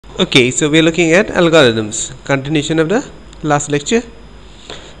Okay, so we are looking at algorithms, continuation of the last lecture.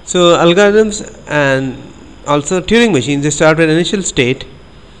 So algorithms and also Turing machines, they start with an initial state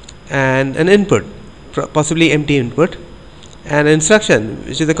and an input, possibly empty input, and an instruction,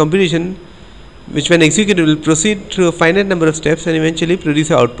 which is a computation which when executed will proceed through a finite number of steps and eventually produce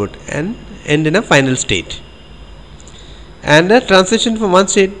an output and end in a final state. And the transition from one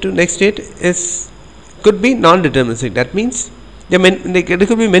state to next state could be non-deterministic. That means there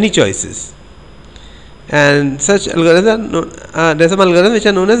could be many choices, and such algorithms there are some algorithms which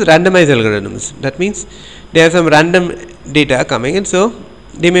are known as randomized algorithms. That means there are some random data coming in, so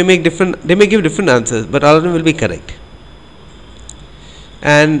they may give different answers, but all of them will be correct.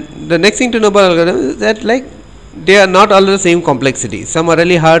 And the next thing to know about algorithms is that they are not all the same complexity. Some are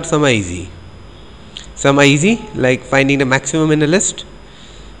really hard, some are easy. Some are easy, like finding the maximum in a list,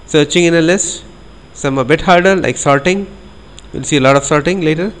 searching in a list. Some are a bit harder, like sorting. We'll see a lot of sorting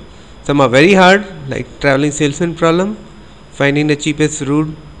later. Some are very hard, like traveling salesman problem. Finding the cheapest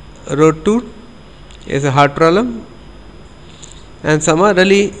road to is a hard problem. And some are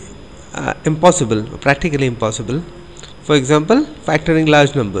really impossible, practically impossible. For example, factoring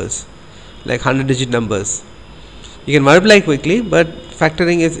large numbers, like 100-digit numbers. You can multiply quickly, but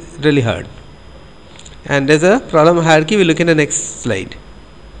factoring is really hard. And there's a problem hierarchy. We'll look in the next slide.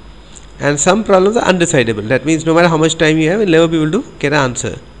 And some problems are undecidable. That means no matter how much time you have, you'll never be able to get an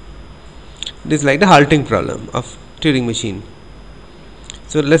answer. This is like the halting problem of Turing machine.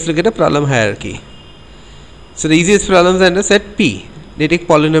 So let's look at the problem hierarchy. So the easiest problems are in the set P. They take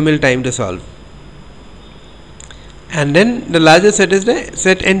polynomial time to solve. And then the largest set is the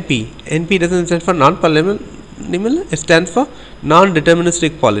set NP. NP doesn't stand for non-polynomial, it stands for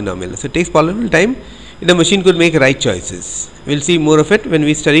non-deterministic polynomial. So it takes polynomial time. The machine could make right choices. We'll see more of it when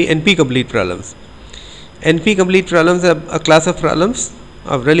we study NP complete problems. NP complete problems are a class of problems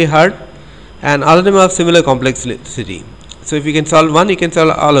of really hard, and all of them have similar complexity. So if you can solve one, you can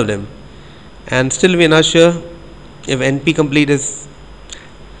solve all of them. And still we are not sure if NP complete is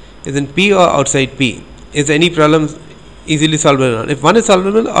in P or outside P. Is any problem easily solvable or not? If one is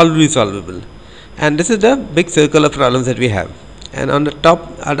solvable, all will be solvable. And this is the big circle of problems that we have. And on the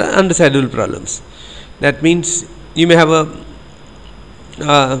top are the undecidable problems. That means you may have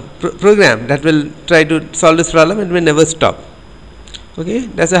a program that will try to solve this problem and will never stop. Okay,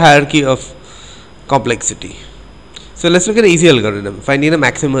 that's a hierarchy of complexity. So let's look at an easy algorithm, finding the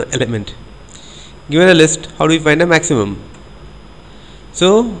maximum element. Given a list, how do we find a maximum?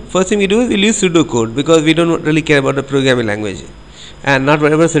 So first thing we do is we'll use pseudocode, because we don't really care about the programming language and not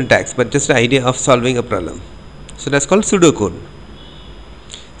whatever syntax, but just the idea of solving a problem. So that's called pseudocode.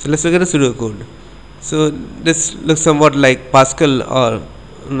 So let's look at the pseudocode. So this looks somewhat like Pascal or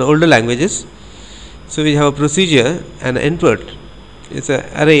older languages. So we have a procedure and an input. It's an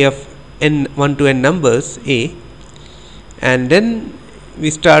array of n1 to n numbers a, and then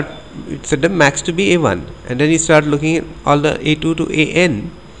we set the max to be a1, and then you start looking at all the a2 to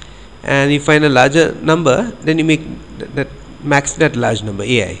an, and you find a larger number, then you make that max that large number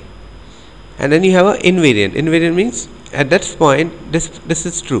ai, and then you have an invariant. Invariant means at that point this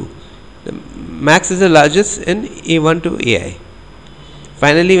is true. The max is the largest in a1 to ai.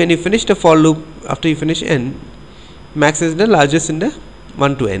 Finally, when you finish the for loop, after you finish n, max is the largest in the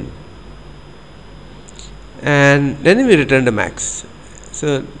 1 to n, and then we return the max.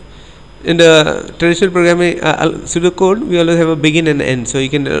 So in the traditional programming pseudocode, we always have a begin and end, so you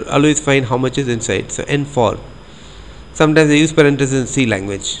can always find how much is inside. So n for. Sometimes they use parentheses in C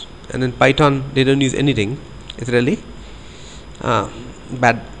language, and in Python they don't use anything. It's really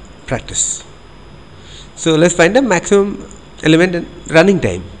bad practice. So let's find the maximum element in running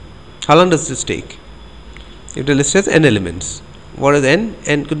time. How long does this take? If the list has n elements, what is n?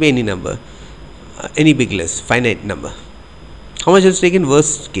 N could be any number, any big list, finite number. How much does it take in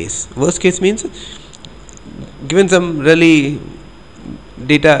worst case? Worst case means given some really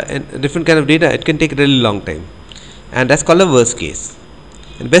data and different kind of data, it can take a really long time, and that's called a worst case.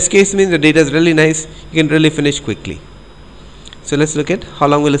 And best case means the data is really nice, you can really finish quickly. So let's look at how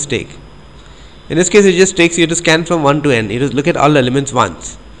long will this take. In this case, it just takes you to scan from 1 to n. You just look at all the elements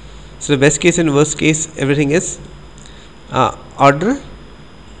once. So the best case and worst case, everything is order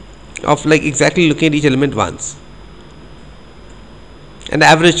of exactly looking at each element once. And the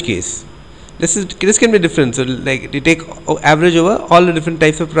average case, this can be different. So you take average over all the different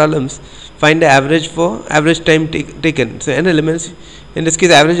types of problems, find the average for average time taken. So n elements, in this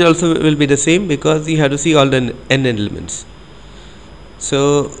case average also will be the same, because you have to see all the n elements.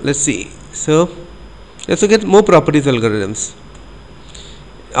 So let's see. So let's look at more properties of algorithms.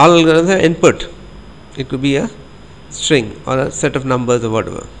 All algorithms have input. It could be a string or a set of numbers or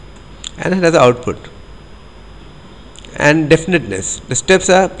whatever. and it has an output. And definiteness, the steps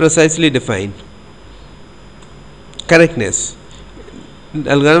are precisely defined. Correctness, the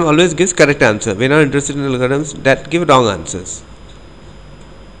algorithm always gives correct answer. We are not interested in algorithms that give wrong answers.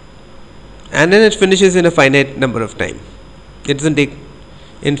 And then it finishes in a finite number of time. It doesn't take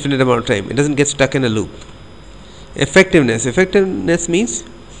infinite amount of time. It doesn't get stuck in a loop. Effectiveness means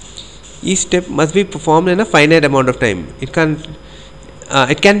each step must be performed in a finite amount of time. It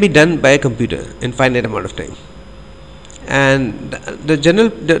can be done by a computer in finite amount of time. And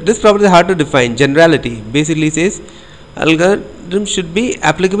this property is hard to define. Generality basically says algorithm should be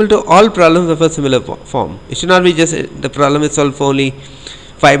applicable to all problems of a similar form. It should not be just the problem is solved for only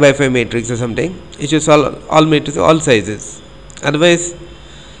 5 by 5 matrix or something. It should solve all matrices, all sizes. Otherwise,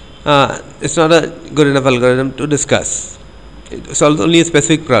 it's not a good enough algorithm to discuss. It solves only a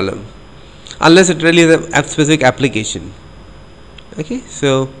specific problem, unless it really is a specific application. Okay,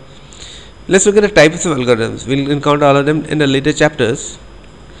 so let's look at the types of algorithms. We'll encounter all of them in the later chapters.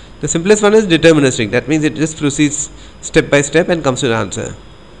 The simplest one is deterministic. That means it just proceeds step by step and comes to the answer.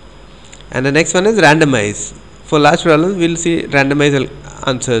 And the next one is randomized. For large problems, we'll see randomized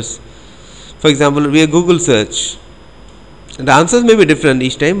answers. For example, we have Google search. The answers may be different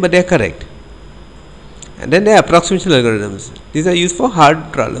each time, but they are correct. And then there are approximation algorithms. These are used for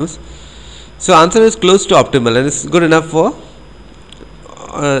hard problems. So answer is close to optimal and it's good enough for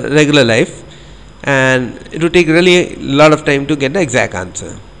regular life, and it would take really a lot of time to get the exact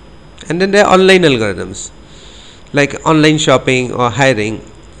answer. And then there are online algorithms like online shopping or hiring.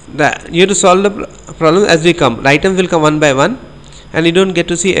 You have to solve the problem as they come. The items will come one by one and you don't get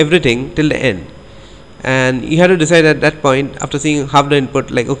to see everything till the end, and you have to decide at that point after seeing half the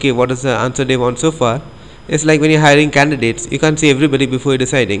input, like okay, what is the answer they want so far. It's like when you're hiring candidates, you can't see everybody before you're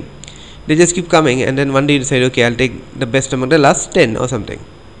deciding. They just keep coming, and then one day you decide, okay, I'll take the best among the last 10 or something.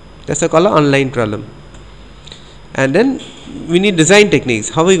 That's called an online problem. And then we need design techniques.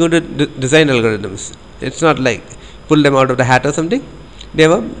 How are we going to design algorithms? It's not like pull them out of the hat or something. They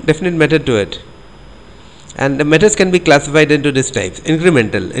have a definite method to it. And the methods can be classified into these types.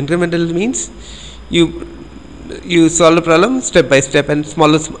 Incremental means you solve the problem step by step and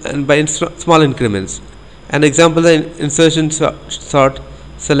by small increments. An example is insertion sort,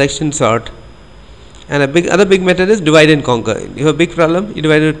 selection sort. And other big method is divide and conquer. You have a big problem, you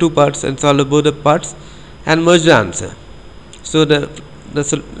divide it into two parts and solve both the parts and merge the answer. So the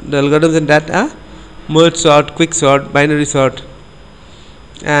algorithms in that are merge sort, quick sort, binary sort,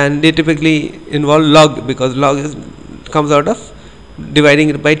 and they typically involve log, because log comes out of dividing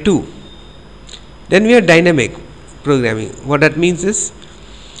it by 2. Then we have dynamic programming. What that means is,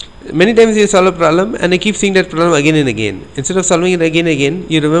 many times you solve a problem and you keep seeing that problem again and again. Instead of solving it again and again,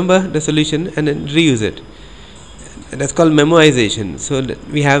 you remember the solution and then reuse it. That's called memoization. So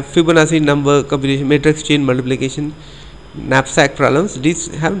we have Fibonacci number computation, matrix chain multiplication, knapsack problems.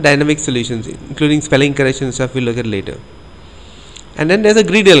 These have dynamic solutions, including spelling correction stuff we'll look at later. And then there's a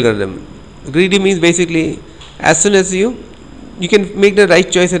greedy algorithm. Greedy means basically as soon as you can make the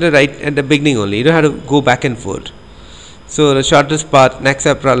right choice at the beginning only. You don't have to go back and forth. So the shortest path,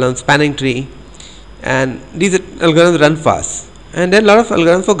 knapsack problem, spanning tree, and these algorithms run fast. And then a lot of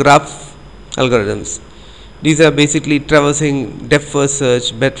algorithms for graph algorithms. These are basically traversing, depth first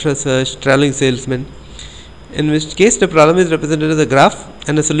search, breadth first search, traveling salesman. In which case the problem is represented as a graph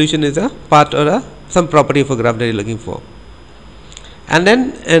and the solution is a part or some property of a graph that you're looking for. And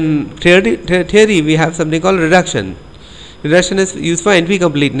then in theory we have something called reduction. Reduction is used for NP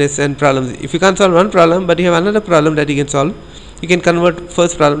completeness and problems. If you can't solve one problem but you have another problem that you can solve, you can convert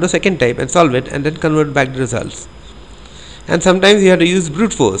first problem to second type and solve it and then convert back the results. And sometimes you have to use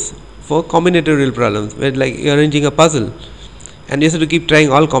brute force for combinatorial problems, where like you're arranging a puzzle and you have to keep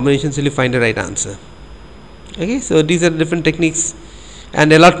trying all combinations till you find the right answer. Okay, so these are different techniques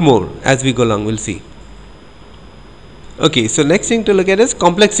and a lot more as we go along, we'll see. Okay, so next thing to look at is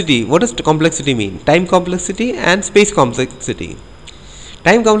complexity. What does complexity mean? Time complexity and space complexity.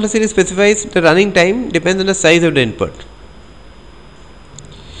 Time complexity specifies the running time depends on the size of the input.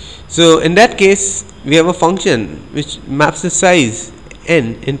 So in that case, we have a function which maps the size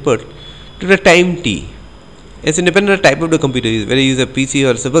n input to the time t. It's independent of the type of the computer, whether you use a PC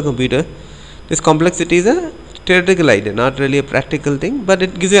or a supercomputer. This complexity is a theoretical idea, not really a practical thing, but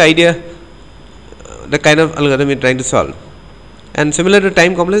it gives you an idea the kind of algorithm you're trying to solve. And similar to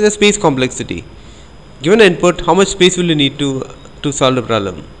time complexity, the space complexity. Given an input, how much space will you need to solve the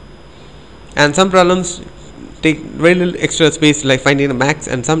problem? And some problems take very little extra space, like finding a max,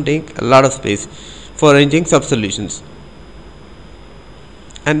 and some take a lot of space for arranging sub-solutions.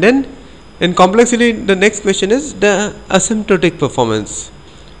 And then in complexity, the next question is the asymptotic performance.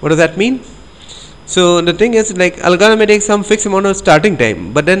 What does that mean? So the thing is, like, algorithm may take some fixed amount of starting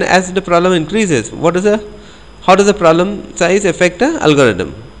time, but then as the problem increases, how does the problem size affect the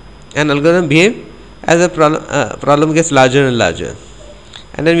algorithm? An algorithm behave as a problem gets larger and larger,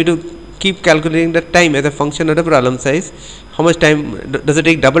 and then we do keep calculating the time as a function of the problem size. How much time does it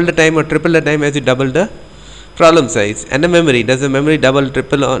take? Double the time or triple the time as you double the problem size? And the memory, does the memory double,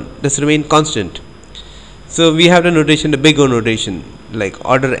 triple, or does it remain constant? So we have the notation, the big O notation, like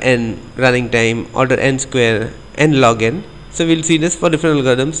order n running time, order n square, n log n. So we'll see this for different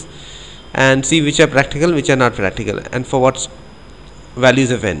algorithms and see which are practical, which are not practical, and for what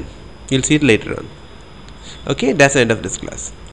values of n. You'll see it later on. Okay, that's the end of this class.